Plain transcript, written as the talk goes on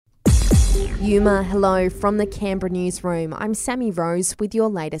Yuma, hello from the Canberra newsroom. I'm Sammy Rose with your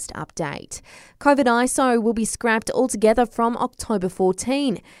latest update. COVID ISO will be scrapped altogether from October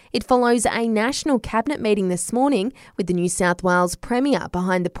 14. It follows a national cabinet meeting this morning with the New South Wales Premier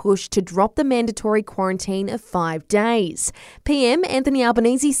behind the push to drop the mandatory quarantine of 5 days. PM Anthony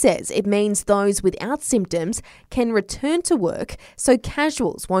Albanese says it means those without symptoms can return to work so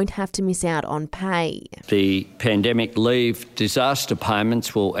casuals won't have to miss out on pay. The pandemic leave disaster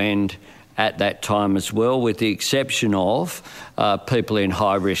payments will end at that time as well, with the exception of people in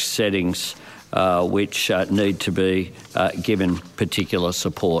high-risk settings which need to be given particular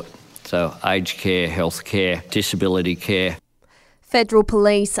support. So aged care, health care, disability care. Federal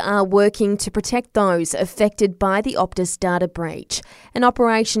police are working to protect those affected by the Optus data breach. An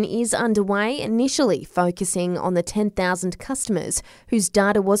operation is underway, initially focusing on the 10,000 customers whose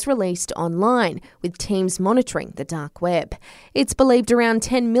data was released online, with teams monitoring the dark web. It's believed around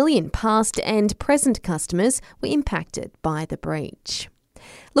 10 million past and present customers were impacted by the breach.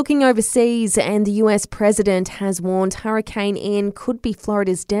 Looking overseas, and the US president has warned Hurricane Ian could be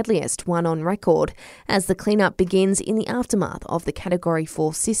Florida's deadliest one on record as the cleanup begins in the aftermath of the Category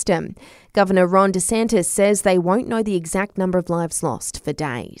 4 system. Governor Ron DeSantis says they won't know the exact number of lives lost for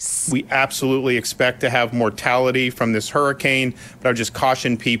days. We absolutely expect to have mortality from this hurricane, but I would just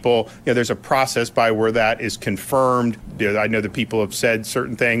caution people, there's a process by where that is confirmed. I know that people have said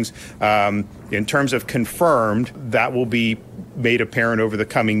certain things. In terms of confirmed, that will be made apparent over the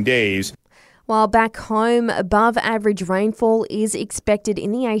coming days. While back home, above average rainfall is expected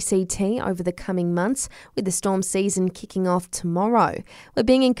in the ACT over the coming months, with the storm season kicking off tomorrow. We're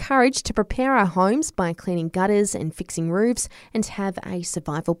being encouraged to prepare our homes by cleaning gutters and fixing roofs and have a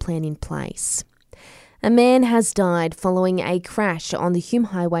survival plan in place. A man has died following a crash on the Hume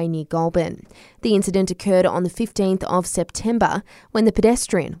Highway near Goulburn. The incident occurred on the 15th of September when the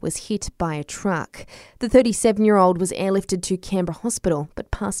pedestrian was hit by a truck. The 37-year-old was airlifted to Canberra Hospital but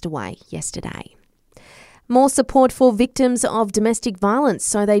passed away yesterday. More support for victims of domestic violence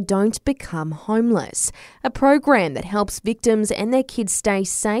so they don't become homeless. A program that helps victims and their kids stay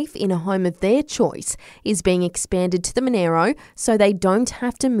safe in a home of their choice is being expanded to the Monero so they don't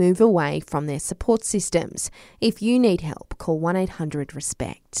have to move away from their support systems. If you need help, call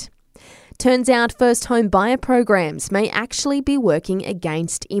 1-800-RESPECT. Turns out first home buyer programs may actually be working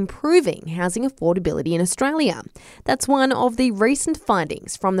against improving housing affordability in Australia. That's one of the recent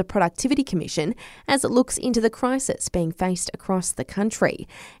findings from the Productivity Commission as it looks into the crisis being faced across the country.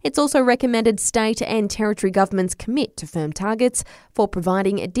 It's also recommended state and territory governments commit to firm targets for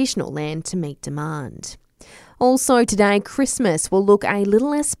providing additional land to meet demand. Also today, Christmas will look a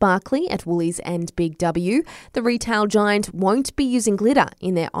little less sparkly at Woolies and Big W. The retail giant won't be using glitter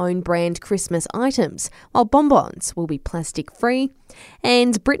in their own brand Christmas items, while bonbons will be plastic-free.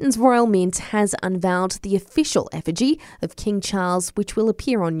 And Britain's Royal Mint has unveiled the official effigy of King Charles, which will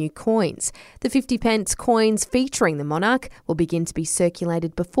appear on new coins. The 50-pence coins featuring the monarch will begin to be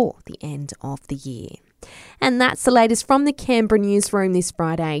circulated before the end of the year. And that's the latest from the Canberra newsroom this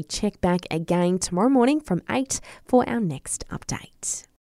Friday. Check back again tomorrow morning from 8 for our next update.